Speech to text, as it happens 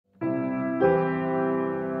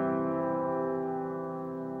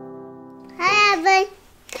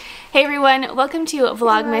Hey everyone, welcome to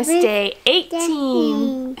Vlogmas Day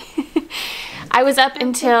 18. I was up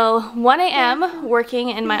until 1 a.m. working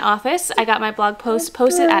in my office. I got my blog post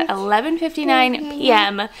posted at 11:59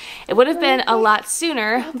 p.m. It would have been a lot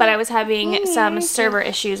sooner, but I was having some server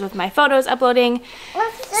issues with my photos uploading.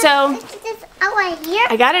 So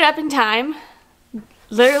I got it up in time,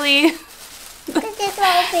 literally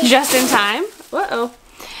just in time. Uh-oh.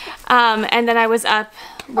 And then I was up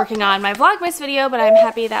working on my Vlogmas video, but I'm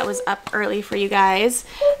happy that was up early for you guys.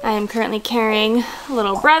 I am currently carrying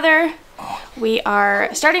little brother. We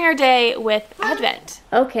are starting our day with Advent.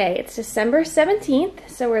 Okay, it's December 17th,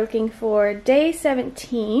 so we're looking for day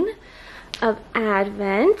 17 of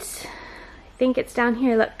Advent. I think it's down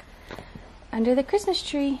here, look, under the Christmas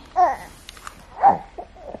tree.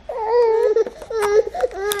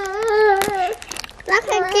 Look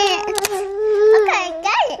at it. Look, I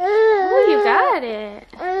got it. Oh, you got it.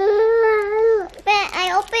 But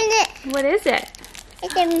I opened it. What is it?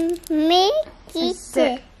 It's a Mickey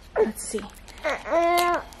stick. Let's see.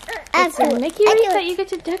 It's a Mickey wreath that you get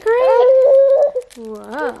to decorate?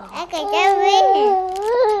 Whoa. I got that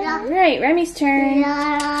wreath. Alright, Remy's turn.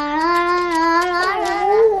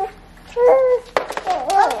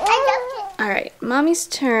 Alright, Mommy's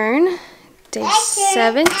turn. Day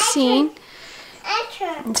 17.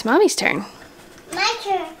 It's Mommy's turn. My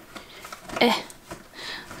turn.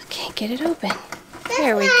 Okay, get it open.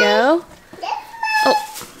 There we go. Oh,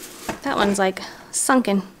 that one's like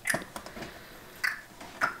sunken.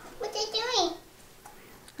 What are you doing?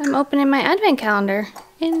 I'm opening my advent calendar.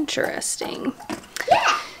 Interesting.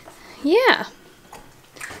 Yeah.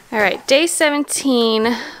 Alright, day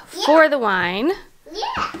 17 for the wine.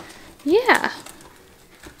 Yeah.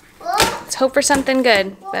 Let's hope for something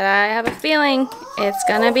good, but I have a feeling it's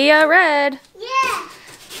gonna be a red. Yeah.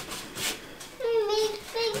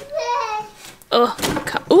 Oh,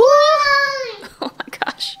 ooh. Oh my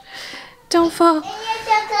gosh. Don't fall.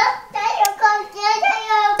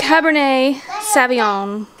 Cabernet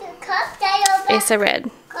Sauvignon. It's a red.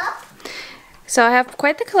 So I have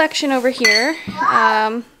quite the collection over here.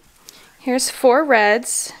 Here's 4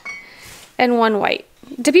 reds and 1 white.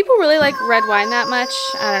 Do people really like red wine that much?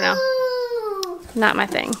 I don't know. Not my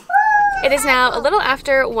thing. It is now a little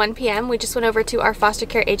after 1 p.m. We just went over to our foster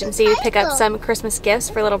care agency to pick up some Christmas gifts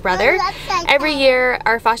for little brother. Every year,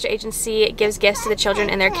 our foster agency gives gifts to the children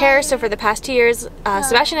in their care. So for the past 2 years,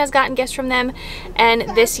 Sebastian has gotten gifts from them, and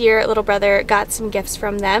this year, little brother got some gifts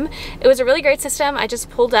from them. It was a really great system. I just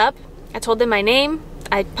pulled up. I told them my name.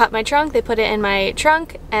 I popped my trunk, they put it in my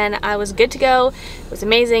trunk, and I was good to go. It was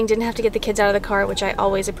amazing. Didn't have to get the kids out of the car, which I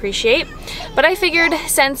always appreciate. But I figured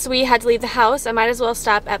since we had to leave the house, I might as well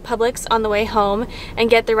stop at Publix on the way home and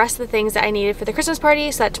get the rest of the things that I needed for the Christmas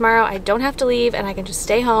party so that tomorrow I don't have to leave and I can just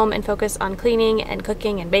stay home and focus on cleaning and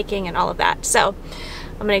cooking and baking and all of that. So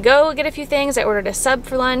I'm gonna go get a few things. I ordered a sub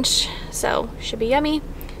for lunch, so should be yummy.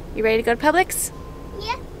 You ready to go to Publix?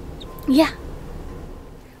 Yeah. Yeah.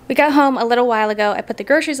 We got home a little while ago. I put the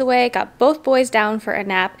groceries away, got both boys down for a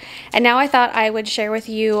nap, and now I thought I would share with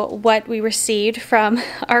you what we received from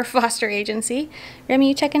our foster agency. Remy,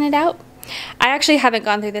 you checking it out? I actually haven't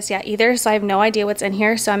gone through this yet either, so I have no idea what's in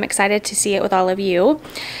here, so I'm excited to see it with all of you.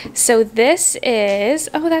 So this is,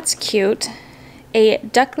 oh that's cute, a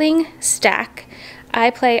duckling stack. I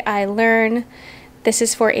Play, I Learn. This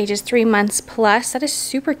is for ages 3 months plus. That is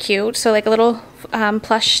super cute. So like a little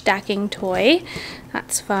plush stacking toy.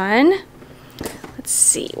 That's fun. Let's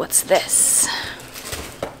see, what's this?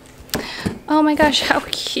 Oh my gosh, how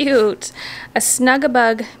cute. A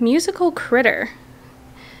Snug-a-Bug musical critter.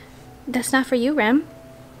 That's not for you, Rem.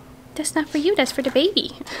 That's not for you, that's for the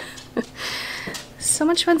baby. So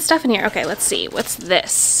much fun stuff in here. Okay, let's see, what's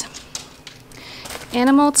this?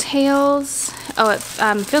 Animal Tales. Oh, it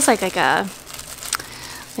feels like a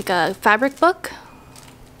fabric book.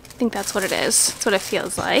 I think that's what it is. That's what it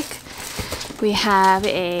feels like. We have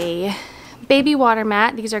a baby water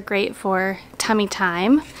mat. These are great for tummy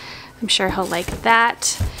time. I'm sure he'll like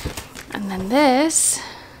that. And then this,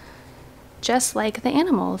 just like the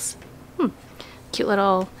animals. Cute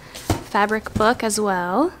little fabric book as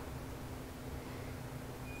well.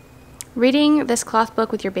 Reading this cloth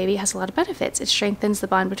book with your baby has a lot of benefits. It strengthens the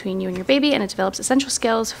bond between you and your baby, and it develops essential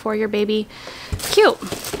skills for your baby. Cute.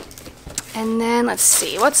 And then let's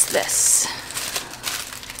see, what's this?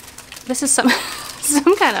 This is some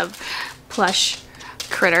kind of plush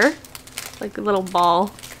critter, like a little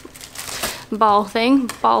ball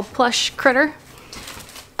plush critter.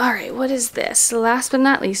 All right, what is this? Last but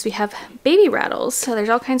not least, we have baby rattles. So there's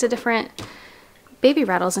all kinds of different baby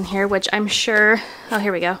rattles in here, which I'm sure, oh,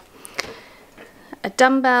 here we go. A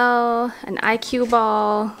dumbbell, an IQ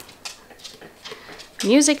ball,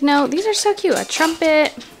 music note. These are so cute. A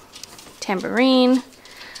trumpet, tambourine,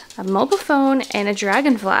 a mobile phone, and a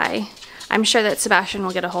dragonfly. I'm sure that Sebastian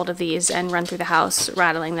will get a hold of these and run through the house,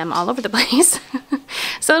 rattling them all over the place.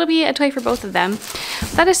 So it'll be a toy for both of them.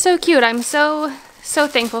 That is so cute. I'm so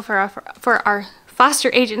thankful for our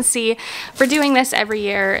foster agency for doing this every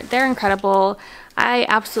year. They're incredible. I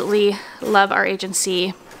absolutely love our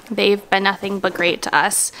agency. They've been nothing but great to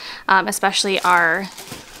us, especially our,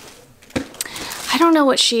 I don't know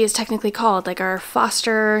what she is technically called, like our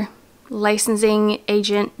foster licensing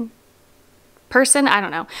agent person. I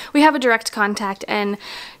don't know. We have a direct contact and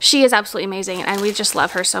she is absolutely amazing and we just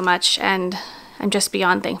love her so much, and I'm just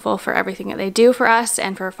beyond thankful for everything that they do for us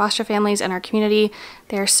and for foster families and our community.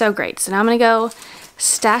 They're so great. So now I'm gonna go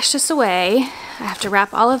stash this away. I have to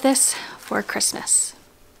wrap all of this for Christmas.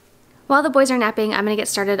 While the boys are napping, I'm gonna get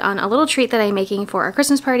started on a little treat that I'm making for our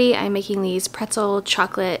Christmas party. I'm making these pretzel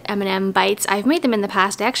chocolate M&M bites. I've made them in the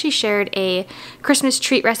past. I actually shared a Christmas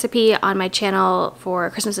treat recipe on my channel for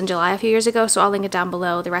Christmas in July a few years ago, so I'll link it down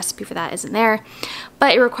below. The recipe for that isn't there,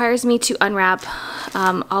 but it requires me to unwrap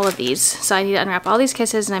all of these. So I need to unwrap all these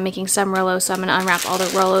kisses, and I'm making some Rolos, so I'm gonna unwrap all the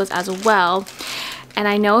Rolos as well. And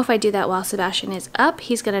I know if I do that while Sebastian is up,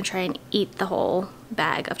 he's gonna try and eat the whole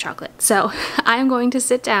bag of chocolate. So I'm going to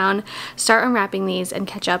sit down, start unwrapping these, and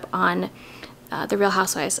catch up on the Real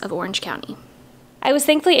Housewives of Orange County. I was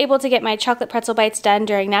thankfully able to get my chocolate pretzel bites done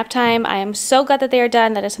during nap time. I am so glad that they are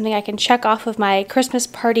done. That is something I can check off of my Christmas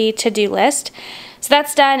party to-do list. So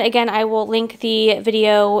that's done. Again, I will link the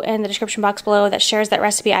video in the description box below that shares that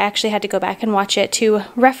recipe. I actually had to go back and watch it to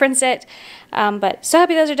reference it, but so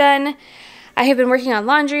happy those are done. I have been working on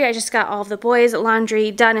laundry. I just got all of the boys'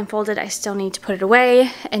 laundry done and folded. I still need to put it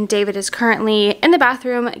away, and David is currently in the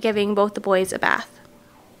bathroom giving both the boys a bath.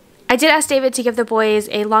 I did ask David to give the boys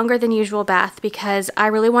a longer than usual bath because I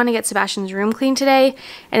really want to get Sebastian's room clean today,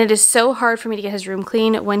 and it is so hard for me to get his room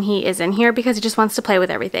clean when he is in here because he just wants to play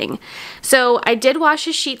with everything. So I did wash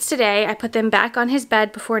his sheets today. I put them back on his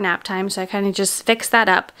bed before nap time, so I kind of just fixed that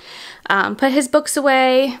up. Put his books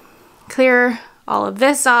away, clear all of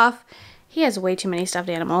this off. He has way too many stuffed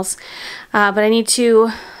animals, but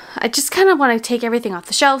I just kind of want to take everything off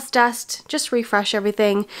the shelves, dust, just refresh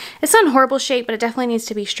everything. It's not in horrible shape, but it definitely needs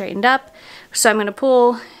to be straightened up. So I'm going to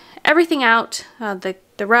pull everything out, the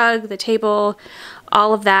rug, the table,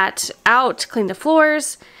 all of that out, clean the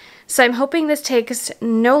floors. So I'm hoping this takes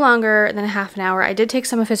no longer than a half an hour. I did take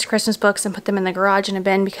some of his Christmas books and put them in the garage in a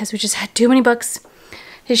bin because we just had too many books.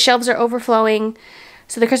 His shelves are overflowing.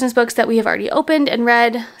 So the Christmas books that we have already opened and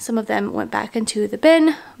read, some of them went back into the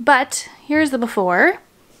bin, but here's the before.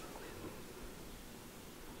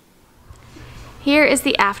 Here is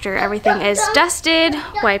the after. Everything is dusted,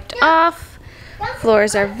 wiped off,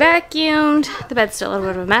 floors are vacuumed, the bed's still a little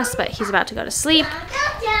bit of a mess, but he's about to go to sleep.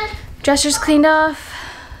 Dresser's cleaned off.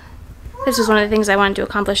 This was one of the things I wanted to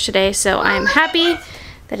accomplish today, so I'm happy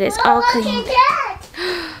that it is all clean.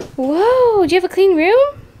 Whoa, do you have a clean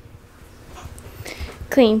room?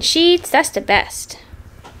 Clean sheets, that's the best.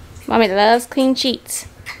 Mommy loves clean sheets.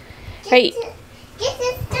 Right. Get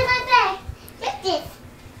this to my bed. Get this.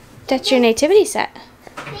 That's your nativity set.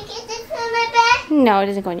 Can you get this to my bed? No, it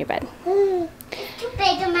doesn't go in your bed. It's too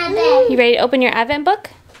big in my bed. You ready to open your Advent book?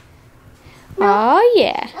 No. Oh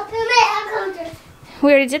yeah. Open my account.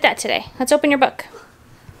 We already did that today. Let's open your book.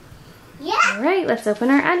 Yeah. Alright, let's open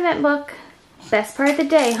our Advent book. Best part of the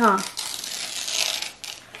day, huh?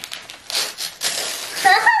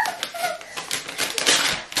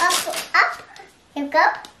 Up. Here we go.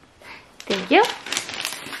 Thank you.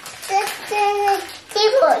 This is the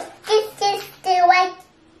table. This is the white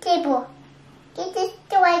table. This is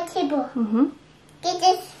the white table. Mm-hmm. Get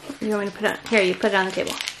this. You want me to put it on? Here, you put it on the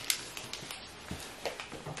table.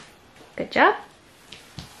 Good job.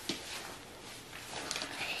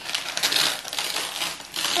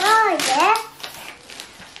 Oh, yeah.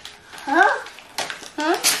 Huh?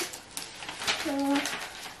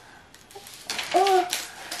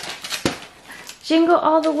 Jingle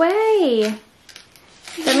all the way.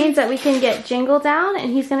 That means that we can get Jingle down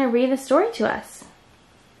and he's going to read a story to us.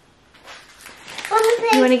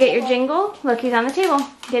 You want to get your Jingle? Look, he's on the table.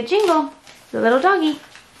 Get Jingle, the little doggy.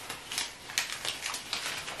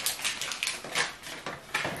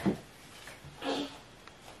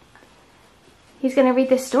 He's going to read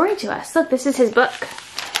this story to us. Look, this is his book.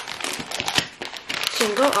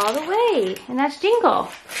 Jingle all the way. And that's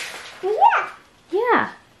Jingle. Yeah. Yeah.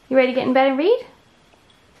 You ready to get in bed and read?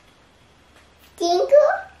 Jingle?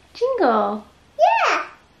 Jingle. Yeah.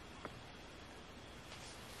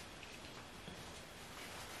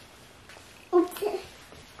 Oops.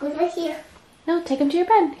 Go right here. No, take him to your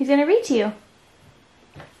bed. He's going to read to you.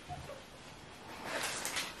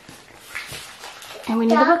 we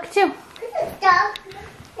need a book too. This is dog.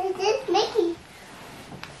 This is Mickey.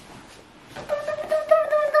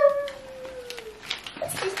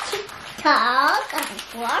 This is TikTok.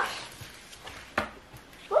 Watch.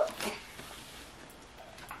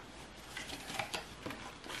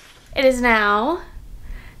 It is now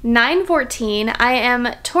 9:14. I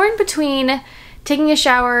am torn between taking a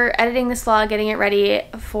shower, editing this vlog, getting it ready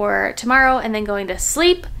for tomorrow, and then going to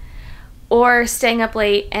sleep, or staying up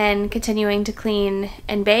late and continuing to clean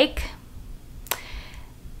and bake.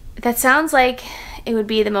 That sounds like it would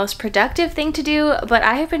be the most productive thing to do, but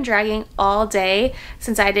I have been dragging all day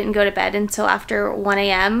since I didn't go to bed until after 1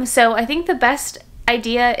 a.m. So I think the best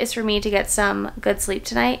idea is for me to get some good sleep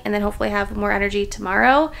tonight and then hopefully have more energy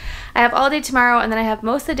tomorrow. I have all day tomorrow, and then I have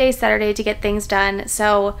most of the day Saturday to get things done.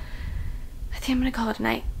 So I think I'm gonna call it a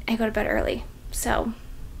night and go to bed early. So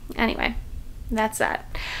anyway, that's that.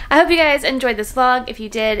 I hope you guys enjoyed this vlog. If you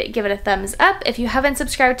did, give it a thumbs up. If you haven't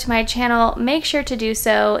subscribed to my channel, make sure to do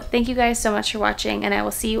so. Thank you guys so much for watching, and I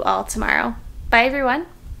will see you all tomorrow. Bye everyone.